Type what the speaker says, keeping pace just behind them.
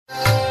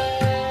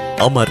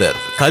அமரர்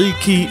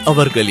கல்கி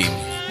அவர்களின்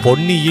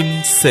பொன்னியின்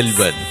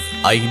செல்வன்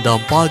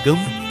 5ஆம்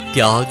பாகம்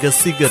தியாக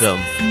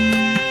சிகரம்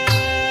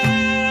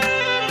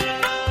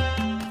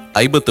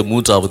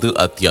 53வது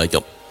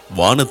அத்தியாயம்.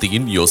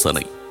 வானதியின்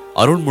யோசனை.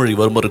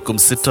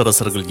 அருள்மொழிவர்மருக்கும்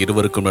சிற்றரசர்கள்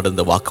இருவருக்கும்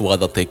நடந்த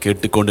வாக்குவாதத்தை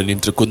கேட்டுக்கொண்டு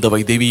நின்று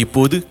குந்தவை தேவி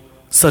இப்போது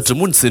சற்று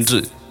முன்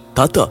சென்று,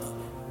 தாத்தா,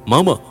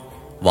 மாமா,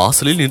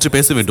 வாசலில் நின்று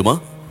பேச வேண்டுமா?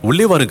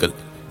 உள்ளே வாருங்கள்.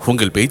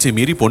 உங்கள் பேச்சை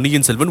மீறி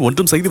பொன்னியின் செல்வன்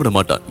ஒன்றும் செய்துவிட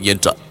மாட்டான்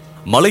என்றார்.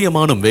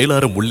 மலையமானும்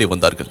வேளாரும் உள்ளே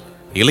வந்தார்கள்.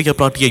 இளைய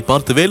பிராட்டியை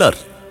பார்த்து, வேளார்,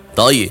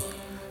 தாயே,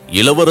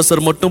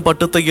 இளவரசர் மட்டும்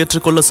பட்டத்தை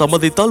ஏற்றுக்கொள்ள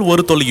சம்மதித்தால்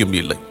ஒரு தொல்லையும்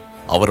இல்லை.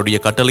 அவருடைய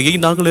கட்டளையை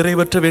நாங்கள்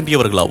நிறைவேற்ற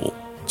வேண்டியவர்களாவோம்.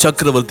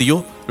 சக்கரவர்த்தியோ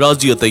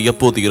ராஜ்யத்தை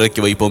எப்போது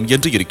இறக்கி வைப்போம்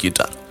என்று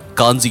இருக்கின்றார்.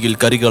 காஞ்சியில்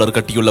கரிகாலர்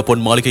கட்டியுள்ள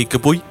பொன் மாளிகைக்கு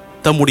போய்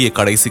தம்முடைய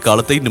கடைசி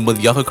காலத்தை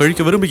நிம்மதியாக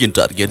கழிக்க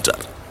விரும்புகின்றார்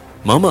என்றார்.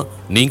 மாமா,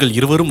 நீங்கள்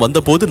இருவரும்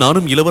வந்தபோது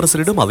நானும்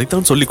இளவரசரிடம்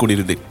அதைத்தான் சொல்லிக்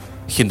கொண்டிருந்தேன்.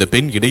 இந்த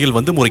பெண் இடையில்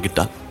வந்து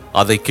முறையிட்டார்.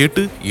 அதை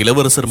கேட்டு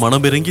இளவரசர்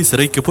மனமிறங்கி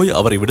சிறைக்கு போய்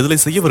அவரை விடுதலை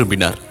செய்ய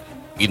விரும்பினார்.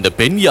 இந்த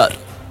பெண் யார்?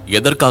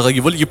 எதற்காக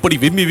இவள் இப்படி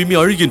விம்மி விம்மி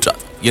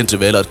அழுகின்றார் என்று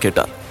வேளார்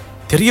கேட்டார்.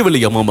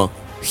 தெரியவில்லையா மாமா,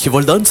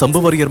 இவள்தான்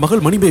சம்புவரையர்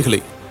மகள் மணிமேகலை.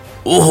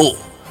 ஓஹோ,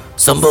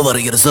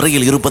 சம்புவரையர்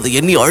சிறையில் இருப்பதை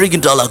எண்ணி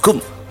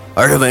அழுகின்றாளாக்கும்.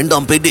 அழ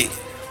வேண்டாம் பெண்ணே,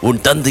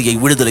 உன் தந்தையை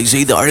விடுதலை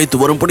செய்து அழைத்து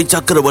வரும்படி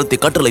சக்கரவர்த்தி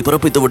கட்டளை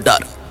பிறப்பித்து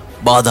விட்டார்.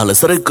 பாதாள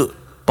சிறைக்கு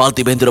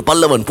பார்த்திபேந்திர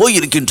பல்லவன்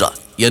போயிருக்கின்றார்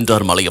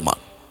என்றார்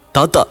மலையமான்.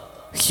 தாத்தா,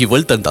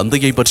 இவள் தன்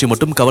தந்தையை பற்றி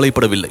மட்டும்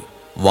கவலைப்படவில்லை,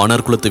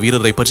 வானர் குலத்து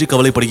வீரரை பற்றி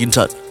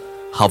கவலைப்படுகின்றார்.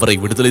 அவரை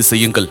விடுதலை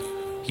செய்யுங்கள்,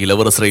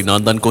 இளவரசரை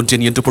நான் தான்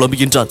கொன்றேன் என்று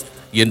புலம்புகின்றார்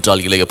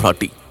என்றாள் இளைய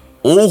பிராட்டி.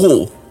 ஓஹோ,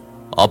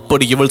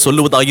 அப்படி இவள்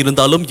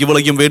சொல்லுவதாயிருந்தாலும்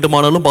இவளையும்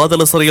வேண்டுமானாலும்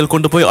பாதாள சிறையில்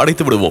கொண்டு போய்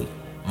அடைத்து விடுவோம்.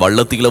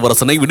 வள்ளத்து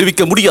இளவரசனை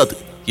விடுவிக்க முடியாது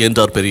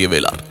என்றார் பெரிய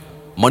வேளார்.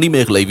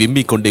 மணிமேகலை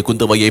விம்மிக் கொண்டே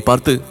குந்தவையை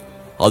பார்த்து,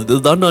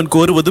 அதுதான் நான்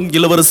கோருவதும்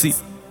இளவரசி.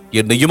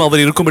 என்னையும்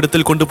அவர் இருக்கும்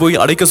இடத்தில் கொண்டு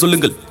போய் அடைக்க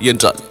சொல்லுங்கள்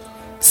என்றார்.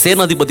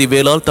 சேனாதிபதி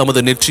வேளால்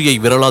தமது நெற்றியை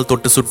விரலால்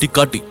தொட்டு சுட்டி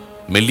காட்டி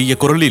மெல்லிய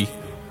குரலில்,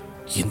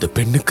 இந்த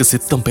பெண்ணுக்கு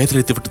சித்தம்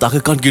பேதலித்து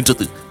விட்டதாக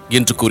காண்கின்றது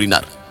என்று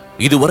கூறினார்.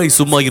 இதுவரை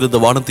சும்மா இருந்த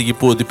வானத்தை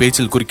இப்போது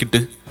பேச்சில் குறுக்கிட்டு,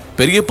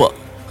 பெரியப்பா,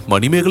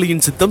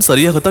 மணிமேகலையின் சித்தம்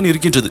சரியாகத்தான்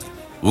இருக்கின்றது.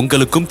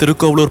 உங்களுக்கும்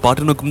திருக்கோவலூர்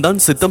பாட்டனுக்கும் தான்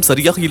சித்தம்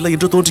சரியாக இல்லை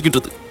என்று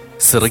தோன்றுகின்றது.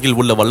 சிறையில்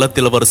உள்ள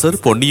வல்லத்திலவரசர்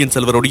பொன்னியின்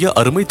செல்வருடைய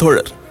அருமை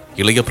தோழர்.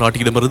 இளைய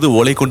பிராட்டியிடமிருந்து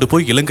ஓலை கொண்டு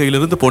போய்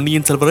இலங்கையிலிருந்து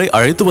பொன்னியின் செல்வரை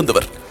அழைத்து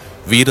வந்தவர்.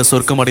 வீர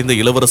சொர்க்கம் அடைந்த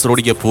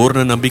இளவரசருடைய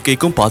பூர்ண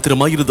நம்பிக்கைக்கும்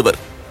பாத்திரமாயிருந்தவர்.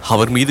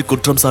 அவர் மீது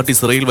குற்றம் சாட்டி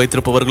சிறையில்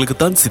வைத்திருப்பவர்களுக்கு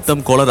தான்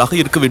சித்தம் கோளராக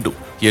இருக்க வேண்டும்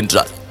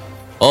என்றார்.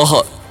 ஆஹா,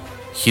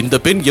 இந்த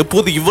பெண்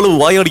எப்போது இவ்வளவு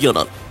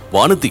வாயாடியானான்?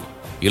 வானதி,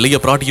 இளைய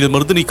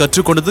பிராட்டியிடமிருந்து நீ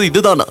கற்றுக்கொண்டது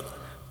இதுதானா?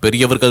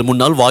 பெரியவர்கள்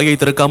முன்னால் வாயை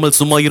திறக்காமல்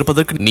சும்மா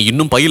இருப்பதற்கு நீ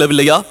இன்னும்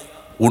பயிலவில்லையா?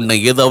 உன்னை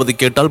ஏதாவது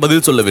கேட்டால்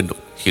பதில் சொல்ல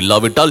வேண்டும்,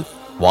 இல்லாவிட்டால்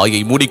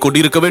வாயை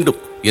மூடிக்கொண்டிருக்க வேண்டும்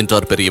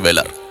என்றார் பெரிய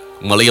வேளார்.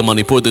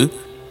 மலையமான் இப்போது,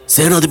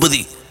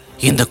 சேனாதிபதி,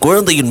 இந்த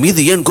குழந்தையின்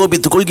மீது ஏன்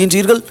கோபித்துக்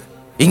கொள்கின்றீர்கள்?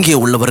 இங்கே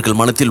உள்ளவர்கள்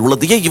மனத்தில்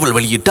உள்ளதையே இவள்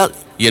வெளியிட்டாள்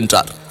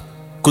என்றார்.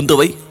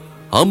 குந்தவை,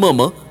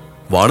 ஆமாமா,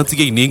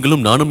 வானதியை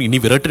நீங்களும் நானும் இனி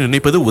விரட்ட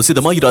நினைப்பது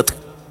உசிதமாயிராது.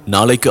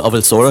 நாளைக்கு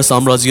அவள் சோழ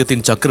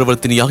சாம்ராஜ்யத்தின்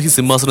சக்கரவர்த்தினியாகி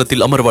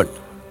சிம்மாசனத்தில் அமர்வாள்.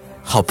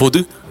 அப்போது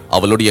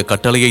அவளுடைய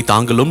கட்டளையை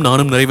தாங்களும்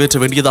நானும் நிறைவேற்ற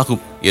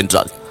வேண்டியதாகும்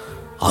என்றாள்.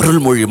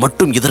 அருள்மொழி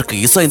மட்டும் இதற்கு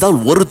இசைந்தால்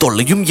ஒரு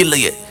தொல்லையும்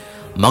இல்லையே.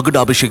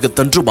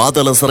 மகுடாபிஷேகத்தன்று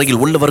பாதாள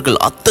சிறையில்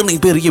உள்ளவர்கள் அத்தனை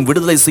பேரையும்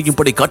விடுதலை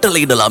செய்யும்படி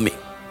கட்டளையிடலாமே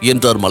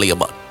என்றார்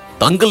மலையமான்.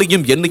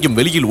 தங்களையும் என்னையும்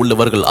வெளியில்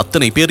உள்ளவர்கள்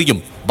அத்தனை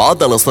பேரையும்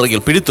பாதாள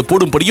சிறையில் பிடித்து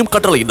போடும்படியும்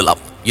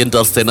கட்டளையிடலாம்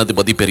என்றார்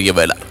சேனாதிபதி பெரிய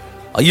வேளார்.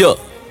 ஐயா,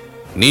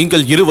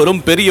 நீங்கள்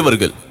இருவரும்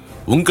பெரியவர்கள்,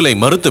 உங்களை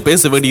மறுத்து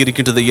பேச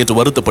வேண்டியிருக்கின்றது என்று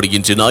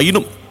வருத்தப்படுகின்றேன்.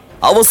 ஆயினும்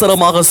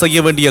அவசரமாக செய்ய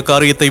வேண்டிய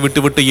காரியத்தை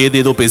விட்டுவிட்டு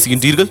ஏதேதோ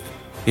பேசுகின்றீர்கள்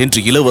என்று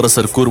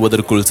இளவரசர்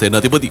கூறுவதற்குள்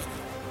சேனாதிபதி,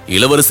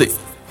 இளவரசே,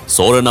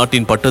 சோழ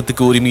நாட்டின்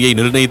பட்டத்துக்கு உரிமையை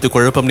நிர்ணயித்து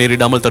குழப்பம்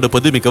நேரிடாமல்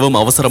தடுப்பது மிகவும்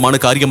அவசரமான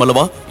காரியம்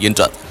அல்லவா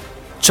என்றார்.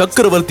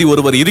 சக்கரவர்த்தி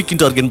ஒருவர்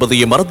இருக்கின்றார்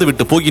என்பதையே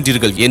மறந்துவிட்டு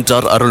போகின்றீர்கள்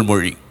என்றார்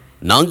அருள்மொழி.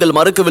 நாங்கள்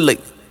மறக்கவில்லை.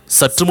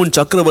 சற்று முன்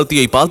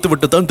சக்கரவர்த்தியை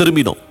பார்த்துவிட்டுத்தான்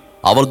திரும்பினோம்.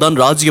 அவர்தான்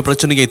ராஜ்ய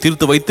பிரச்சனையை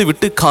தீர்த்து வைத்து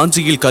விட்டு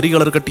காஞ்சியில்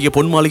கரிகாலர் கட்டிய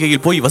பொன்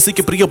மாளிகையில் போய் வசிக்க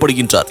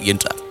பிரியப்படுகின்றார்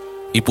என்றார்.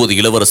 இப்போது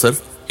இளவரசர்,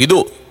 இதோ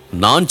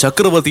நான்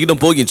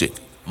சக்கரவர்த்தியிடம் போகின்றேன்.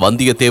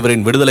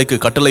 வந்தியத்தேவரின் விடுதலைக்கு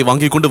கட்டளை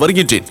வாங்கிக் கொண்டு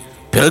வருகின்றேன்.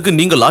 பிறகு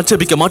நீங்கள்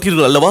ஆட்சேபிக்க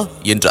மாட்டீர்கள் அல்லவா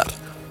என்றார்.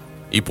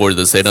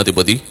 இப்பொழுது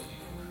சேனாதிபதி,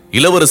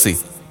 இளவரசி,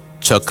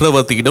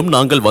 சக்கரவர்த்தியிடம்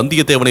நாங்கள்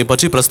வந்தியத்தேவனை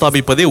பற்றி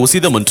பிரஸ்தாபிப்பதே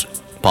உசிதம் என்று.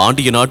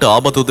 பாண்டிய நாட்டு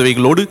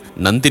ஆபத்துதவிகளோடு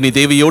நந்தினி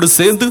தேவியோடு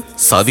சேர்ந்து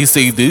சதி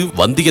செய்து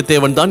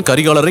வந்தியத்தேவன் தான்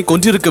கரிகாலரை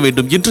கொன்றிருக்க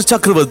வேண்டும் என்று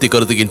சக்கரவர்த்தி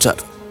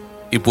கருதுகின்றார்.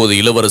 இப்போது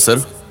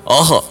இளவரசர்,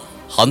 ஆஹா,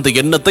 அந்த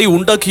எண்ணத்தை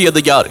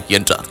உண்டாக்கியது யார்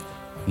என்றார்.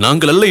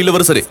 நாங்கள் அல்ல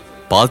இளவரசரே,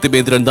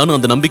 பார்த்திபேந்திரன் தான்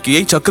அந்த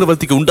நம்பிக்கையை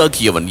சக்கரவர்த்திக்கு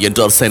உண்டாக்கியவன்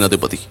என்றார்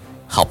சேனாதிபதி.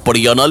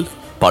 அப்படியானால்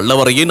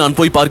பல்லவரையே நான்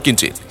போய்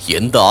பார்க்கின்றேன்.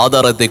 எந்த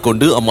ஆதாரத்தை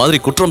கொண்டு அம்மாதிரி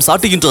குற்றம்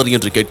சாட்டுகின்றார்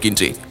என்று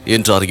கேட்கின்றேன்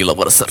என்றார்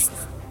இளவரசர்.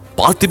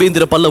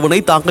 பார்த்திபேந்திர பல்லவனை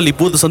தாங்கள்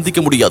இப்போது சந்திக்க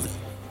முடியாது.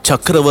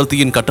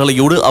 சக்கரவர்த்தியின்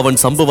கட்டளையோடு அவன்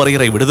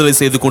சம்புவரையரை விடுதலை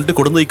செய்து கொண்டு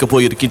குழந்தைக்கு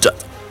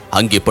போயிருக்கின்றார்.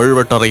 அங்கே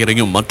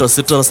பழுவட்டரையரையும் மற்ற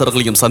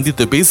சிற்றரசர்களையும்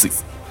சந்தித்து பேசி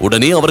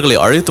உடனே அவர்களை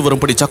அழைத்து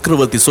வரும்படி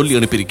சக்கரவர்த்தி சொல்லி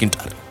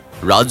அனுப்பியிருக்கின்றார்.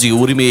 ராஜ்ய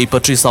உரிமையை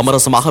பற்றி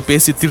சமரசமாக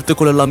பேசி தீர்த்துக்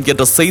கொள்ளலாம்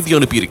என்ற செய்தி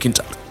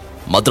அனுப்பியிருக்கின்றார்.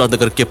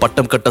 மதுராந்தகருக்கே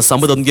பட்டம் கட்ட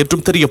சம்மதம்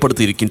என்றும்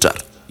தெரியப்படுத்தி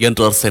இருக்கின்றார்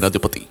என்றார்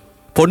சேனாதிபதி.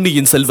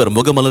 பொன்னியின் செல்வர்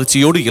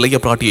முகமலர்ச்சியோடு இளைய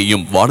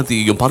பிராட்டியையும்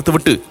வானதியையும்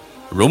பார்த்துவிட்டு,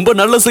 ரொம்ப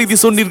நல்ல செய்தி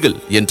சொன்னீர்கள்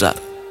என்றார்.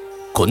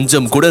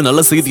 கொஞ்சம் கூட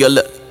நல்ல செய்தி அல்ல.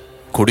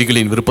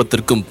 குடிகளின்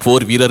விருப்பத்திற்கும்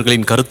போர்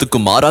வீரர்களின்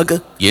கருத்துக்கும் மாறாக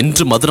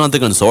என்று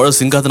மதுராந்தகன் சோழ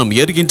சிங்காதனம்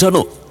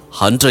ஏறுகின்றானோ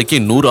அன்றைக்கே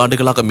 100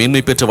 ஆண்டுகளாக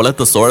மேன்மை பெற்று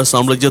வளர்த்த சோழ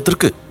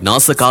சாம்ராஜ்யத்திற்கு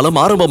நாச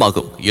காலம்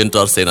ஆரம்பமாகும்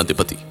என்றார்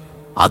சேனாதிபதி.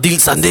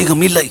 அதில்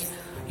சந்தேகம் இல்லை.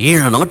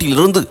 ஈழ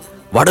நாட்டிலிருந்து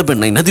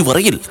வடபெண்ணை நதி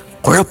வரையில்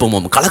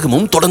குழப்பமும்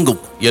கலகமும்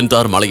தொடங்கும்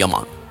என்றார்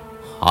மலையமான்.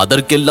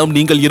 அதற்கெல்லாம்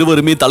நீங்கள்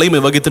இருவருமே தலைமை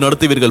வகித்து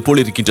நடத்துவீர்கள்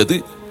போலிருக்கின்றது.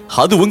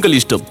 அது உங்கள்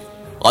இஷ்டம்.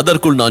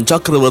 அதற்குள் நான்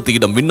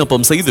சக்கரவர்த்தியிடம்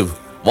விண்ணப்பம் செய்து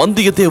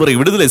வந்தியத்தேவரை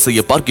விடுதலை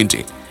செய்ய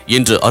பார்க்கின்றேன்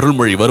என்று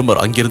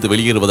அருள்மொழிவர்மர் அங்கிருந்து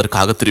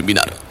வெளியேறுவதற்காக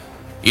திரும்பினார்.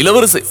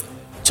 இளவரசே,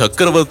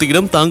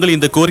 சக்கரவர்த்தியிடம் தாங்கள்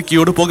இந்த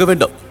கோரிக்கையோடு போக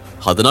வேண்டாம்.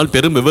 அதனால்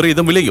பெரும்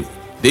விபரீதம் விளையும்.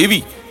 தேவி,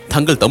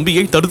 தங்கள்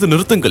தம்பியை தடுத்து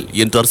நிறுத்துங்கள்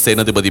என்றார்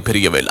சேனாதிபதி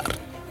பெரிய வேளார்.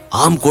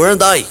 ஆம்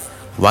குழந்தாய்,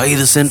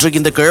 வயது சென்ற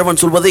இந்த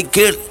கிழவன் சொல்வதை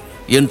கேள்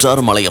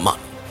என்றார்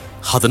மலையமான்.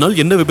 அதனால்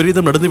என்ன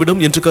விபரீதம்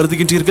நடந்துவிடும் என்று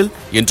கருதுகின்றீர்கள்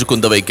என்று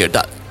குந்தவை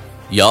கேட்டார்.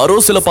 யாரோ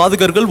சில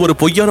பாதகர்கள் ஒரு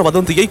பொய்யான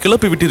வதந்தியை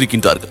கிளப்பி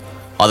விட்டிருக்கின்றார்கள்.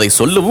 அதை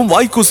சொல்லவும்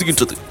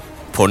வாய்க்கூசுகின்றது.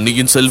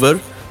 பொன்னியின் செல்வர்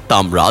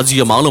தாம்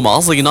ராஜ்யம் ஆளும்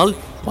ஆசையினால்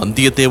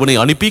வந்தியத்தேவனை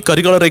அனுப்பி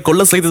கரிகாலரை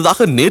கொல்ல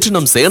செய்ததாக நேற்று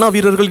நம் சேனா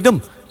வீரர்களிடம்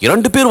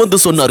 2 பேர் வந்து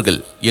சொன்னார்கள்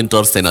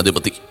என்றார்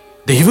சேனாதிபதி.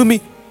 தெய்வமே,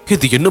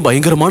 இது என்ன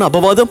பயங்கரமான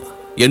அபவாதம்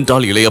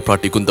என்றாள் இளைய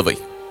பிராட்டி குந்தவை.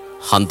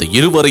 அந்த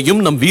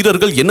இருவரையும் நம்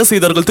வீரர்கள் என்ன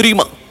செய்தார்கள்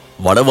தெரியுமா?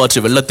 வடவாற்று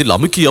வெள்ளத்தில்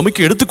அமுக்கி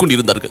அமுக்கி எடுத்துக்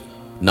கொண்டிருந்தார்கள்.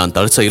 நான்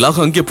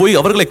தற்செயலாக அங்கே போய்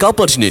அவர்களை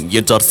காப்பாற்றினேன்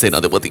என்றார்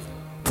சேனாதிபதி.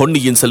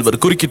 பொன்னியின்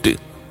செல்வர் குறுக்கிட்டு,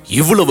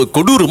 இவ்வளவு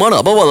கொடூரமான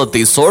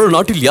அபவாதத்தை சோழ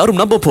நாட்டில் யாரும்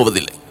நம்ப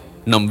போவதில்லை.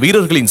 நம்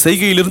வீரர்களின்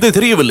செய்கையிலிருந்தே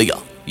தெரியவில்லையா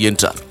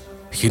என்றார்.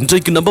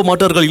 இன்றைக்கு நம்ப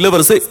மாட்டார்கள்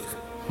இளவரசே.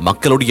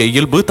 மக்களுடைய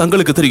இயல்பு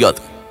தங்களுக்கு தெரியாது.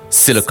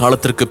 சில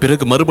காலத்திற்கு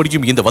பிறகு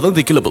மறுபடியும் இந்த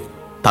வதந்தி கிளம்பும்.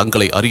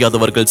 தங்களை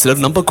அறியாதவர்கள்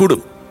சிலர்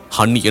நம்பக்கூடும்.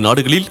 அந்நிய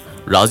நாடுகளில்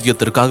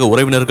ராஜ்யத்திற்காக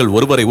உறவினர்கள்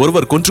ஒருவரை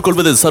ஒருவர் கொன்று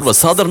கொள்வது சர்வ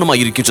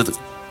சாதாரணமாயிருக்கின்றது.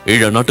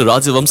 ஈழ நாட்டு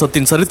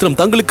ராஜவம்சத்தின்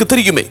சரித்திரம் தங்களுக்கு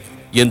தெரியுமே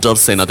என்றார்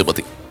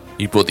சேனாதிபதி.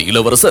 இப்போது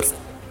இளவரசர்,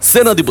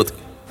 சேனாதிபதி,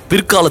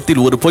 பிற்காலத்தில்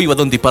ஒரு பொய்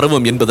வதந்தி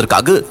பரவும்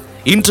என்பதற்காக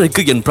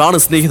இன்றைக்கு என் பிராண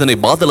சிநேகிதனை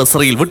பாதாள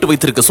சிறையில் விட்டு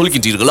வைத்திருக்க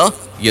சொல்கின்றீர்களா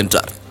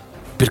என்றார்.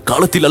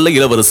 பிற்காலத்தில் அல்ல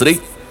இளவரசரே,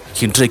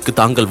 இன்றைக்கு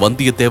தாங்கள்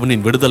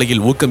வந்தியத்தேவனின்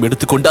விடுதலையில் ஊக்கம்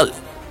எடுத்துக்கொண்டால்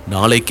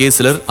நாளைக்கே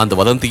சிலர் அந்த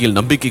வதந்தியில்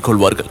நம்பிக்கை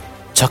கொள்வார்கள்.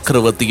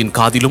 சக்கரவர்த்தியின்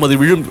காதிலும் அது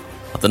விழும்.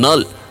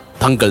 அதனால்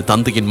தங்கள்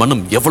தந்தையின்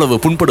மனம் எவ்வளவு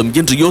புண்படும்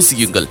என்று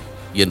யோசியுங்கள்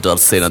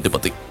என்றார்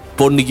சேனாதிபதி.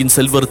 பொன்னியின்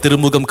செல்வர்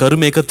திருமுகம்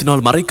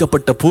கருமேகத்தினால்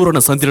மறைக்கப்பட்ட பூரண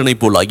சந்திரனை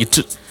போல்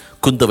ஆயிற்று.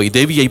 குந்தவை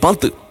தேவியை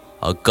பார்த்து,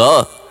 அக்கா,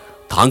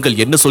 தாங்கள்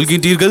என்ன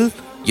சொல்கின்றீர்கள்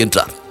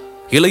என்றார்.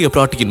 இளைய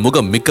பிராட்டியின்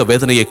முகம் மிக்க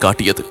வேதனையை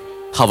காட்டியது.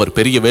 அவர்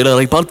பெரிய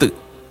வேளரை பார்த்து,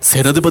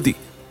 சேனாதிபதி,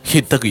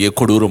 இத்தகைய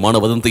கொடூரமான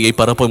வதந்தியை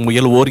பரப்ப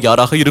முயல்வோர்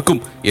யாராக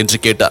இருக்கும் என்று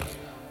கேட்டார்.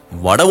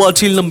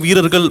 வடவாற்றில் நம்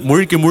வீரர்கள்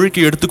முழுக்கி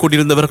முழுக்கி எடுத்துக்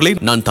கொண்டிருந்தவர்களை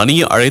நான்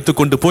தனியே அழைத்துக்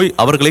கொண்டு போய்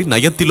அவர்களை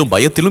நயத்திலும்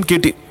பயத்திலும்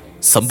கேட்டேன்.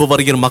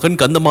 சம்புவரையர் மகன்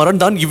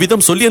கந்தமாறன் தான்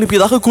இவ்விதம் சொல்லி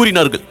அனுப்பியதாக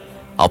கூறினார்கள்.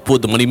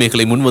 அப்போது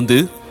மணிமேகலை முன்வந்து,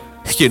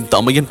 என்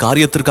தமையன்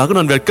காரியத்திற்காக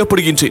நான்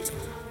வெட்கப்படுகின்றேன்.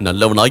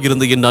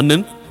 நல்லவனாயிருந்த என்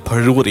அண்ணன்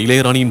பழுவூர்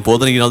இளையராணியின்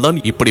போதனையினால் தான்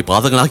இப்படி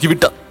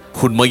பாதகனாகிவிட்டார்.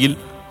 உண்மையில்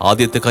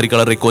ஆதித்த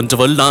கரிகாலரை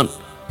கொன்றவள் நான்.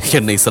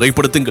 என்னை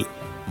சிறைப்படுத்துங்கள்,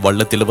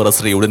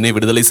 வள்ளத்திலவரசரை உடனே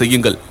விடுதலை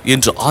செய்யுங்கள்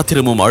என்று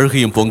ஆத்திரமும்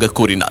அழுகையும் பொங்க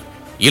கூறினார்.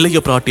 இளைய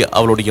பிராட்டி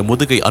அவளுடைய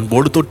முதுகை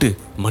அன்போடு தொட்டு,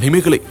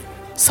 மணிமேகலை,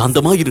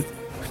 சாந்தமாயிரு.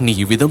 நீ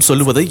இவ்விதம்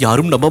சொல்லுவதை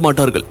யாரும் நம்ப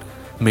மாட்டார்கள்.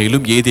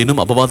 மேலும்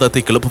ஏதேனும்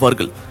அபவாதத்தை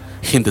கிளப்புவார்கள்.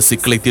 இந்த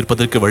சிக்கலை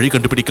தீர்ப்பதற்கு வழி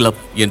கண்டுபிடிக்கலாம்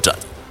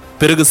என்றார்.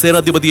 பிறகு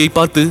சேனாதிபதியை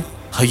பார்த்து,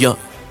 ஐயா,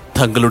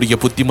 தங்களுடைய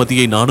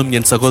புத்திமதியை நானும்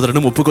என்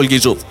சகோதரனும்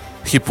ஒப்புக்கொள்கின்றோம்.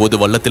 இப்போது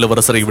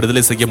வள்ளத்திலவரசரை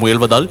விடுதலை செய்ய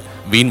முயல்வதால்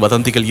வீண்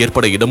வதந்திகள்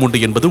ஏற்பட இடமுண்டு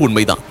என்பது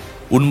உண்மைதான்.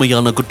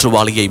 உண்மையான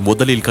குற்றவாளியை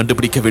முதலில்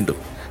கண்டுபிடிக்க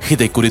வேண்டும்.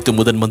 இதை குறித்து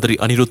முதன் மந்திரி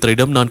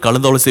அனிருத்தரிடம் நான்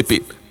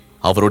கலந்தாலோசிப்பேன்.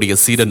 அவருடைய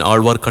சீடன்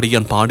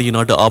ஆழ்வார்க்கடியான் பாண்டிய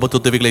நாட்டு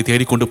ஆபத்துதவிகளை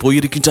தேடிக்கொண்டு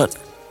போயிருக்கின்றான்.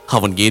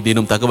 அவன்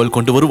ஏதேனும் தகவல்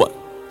கொண்டு வருவான்.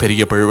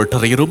 பெரிய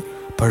பழுவேட்டரையரும்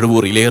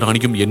பழுவூர்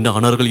இளையராணியும் என்ன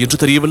ஆனார்கள் என்று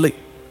தெரியவில்லை.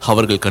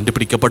 அவர்கள்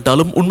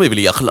கண்டுபிடிக்கப்பட்டாலும் உண்மை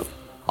வெளியாகலாம்.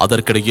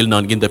 அதற்கிடையில்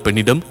நான் இந்த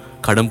பெண்ணிடம்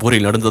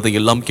கடம்பூரில் நடந்ததை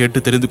எல்லாம் கேட்டு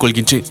தெரிந்து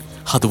கொள்கின்றேன்.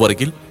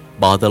 அதுவரையில்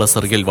பாதாள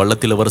சிறையில்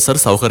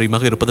வள்ளத்திலவரசர்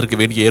சௌகரியமாக இருப்பதற்கு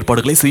வேண்டிய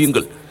ஏற்பாடுகளை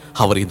செய்யுங்கள்.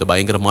 அவர் இந்த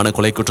பயங்கரமான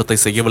கொலை குற்றத்தை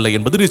செய்யவில்லை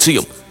என்பது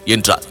நிச்சயம்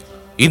என்றார்.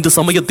 இந்த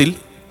சமயத்தில்,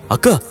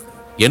 அக்கா,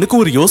 எனக்கு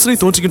ஒரு யோசனை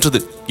தோன்றுகின்றது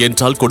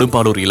என்றால்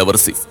கொடும்பாளூர்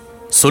இளவரசி.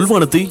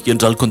 சொல்வானதி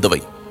என்றால்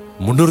குந்தவை.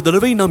 முன்னொரு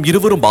தடவை நாம்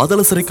இருவரும்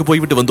பாதாள சிறைக்கு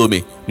போய்விட்டு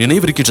வந்தோமே,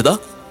 நினைவிருக்கின்றதா?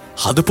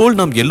 அதுபோல்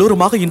நாம்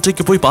எல்லோருமாக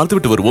இன்றைக்கு போய்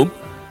பார்த்துவிட்டு வருவோம்.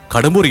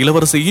 கடம்பூர்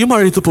இளவரசியையும்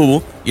அழைத்து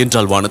போவோம்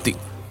என்றாள் வானதி.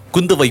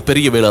 குந்தவை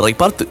பெரிய வேளரை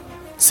பார்த்து,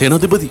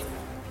 சேனாதிபதி,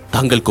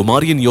 தங்கள்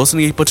குமாரியின்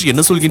யோசனையை பற்றி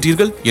என்ன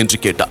சொல்கின்றீர்கள் என்று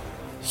கேட்டார்.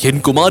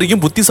 என்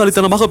குமாரியும்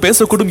புத்திசாலித்தனமாக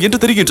பேசக்கூடும் என்று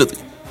தெரிகின்றது.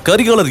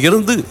 கரிகாலர்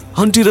இறந்து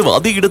அன்றிரவு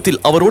அதே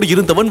இடத்தில் அவரோடு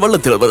இருந்தவன்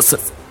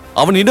வள்ளத்திலவரசர்.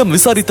 அவனிடம்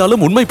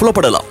விசாரித்தாலும் உண்மை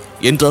புலப்படலாம்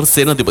என்றார்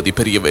சேனாதிபதி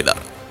பெரிய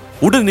வேளார்.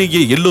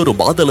 உடனேயே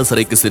எல்லோரும் பாதாள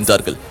சிறைக்கு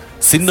சென்றார்கள்.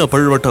 சின்ன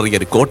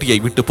பழுவேட்டரையர் கோட்டையை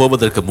விட்டு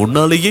போவதற்கு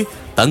முன்னாலேயே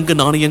தங்க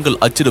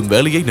நாணயங்கள் அச்சிடும்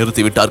வேலையை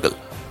நிறுத்திவிட்டார்கள்.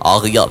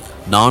 ஆகையால்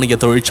நாணய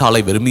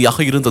தொழிற்சாலை வெறுமையாக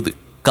இருந்தது.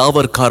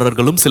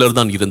 காவற்காரர்களும்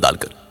சிலர்தான்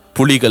இருந்தார்கள்.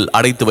 புலிகள்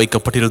அடைத்து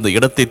வைக்கப்பட்டிருந்த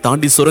இடத்தை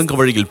தாண்டி சுரங்க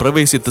வழியில்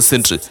பிரவேசித்து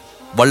சென்று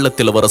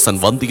வள்ளத்திலவரசன்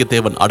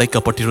வந்தியத்தேவன்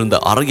அடைக்கப்பட்டிருந்த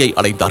அறையை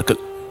அடைந்தார்கள்.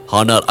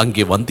 ஆனால்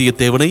அங்கே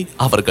வந்தியத்தேவனை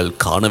அவர்கள்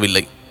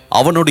காணவில்லை.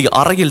 அவனுடைய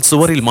அறையில்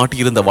சுவரில்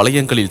மாட்டியிருந்த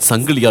வளையங்களில்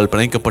சங்கிலியால்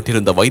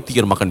பிணைக்கப்பட்டிருந்த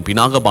வைத்தியர் மகன்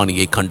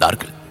பினாகபாணியை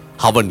கண்டார்கள்.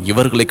 அவன்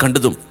இவர்களை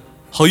கண்டதும்,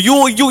 ஐயோ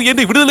ஐயோ,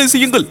 என்னை விடுதலை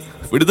செய்யுங்கள்,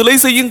 விடுதலை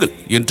செய்யுங்கள்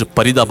என்று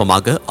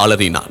பரிதாபமாக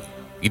அலறினான்.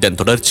 இதன்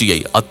தொடர்ச்சியை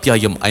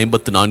அத்தியாயம்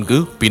 54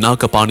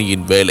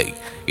 பினாகபாணியின் வேலை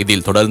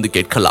இதில் தொடர்ந்து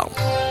கேட்கலாம்.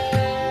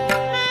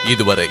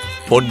 இதுவரை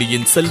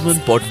பொன்னியின்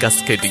செல்வன்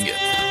பாட்காஸ்ட் கேட்டீங்க.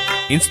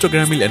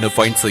 இன்ஸ்டாகிராமில் என்ன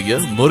ஃபைண்ட் செய்ய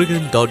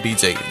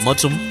murugan.dj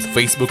மற்றும்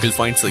ஃபேஸ்புக்கில்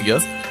ஃபைண்ட் செய்ய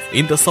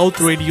இந்த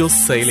சவுத் ரேடியோ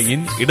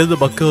செயலியின் இடது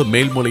பக்க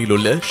மேல் மூலையில்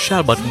உள்ள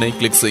ஷேர் பட்டனை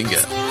கிளிக் செய்யுங்க.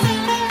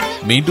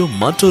 மீண்டும்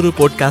மற்றொரு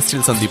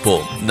பாட்காஸ்டில்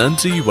சந்திப்போம்.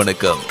 நன்றி,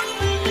 வணக்கம்.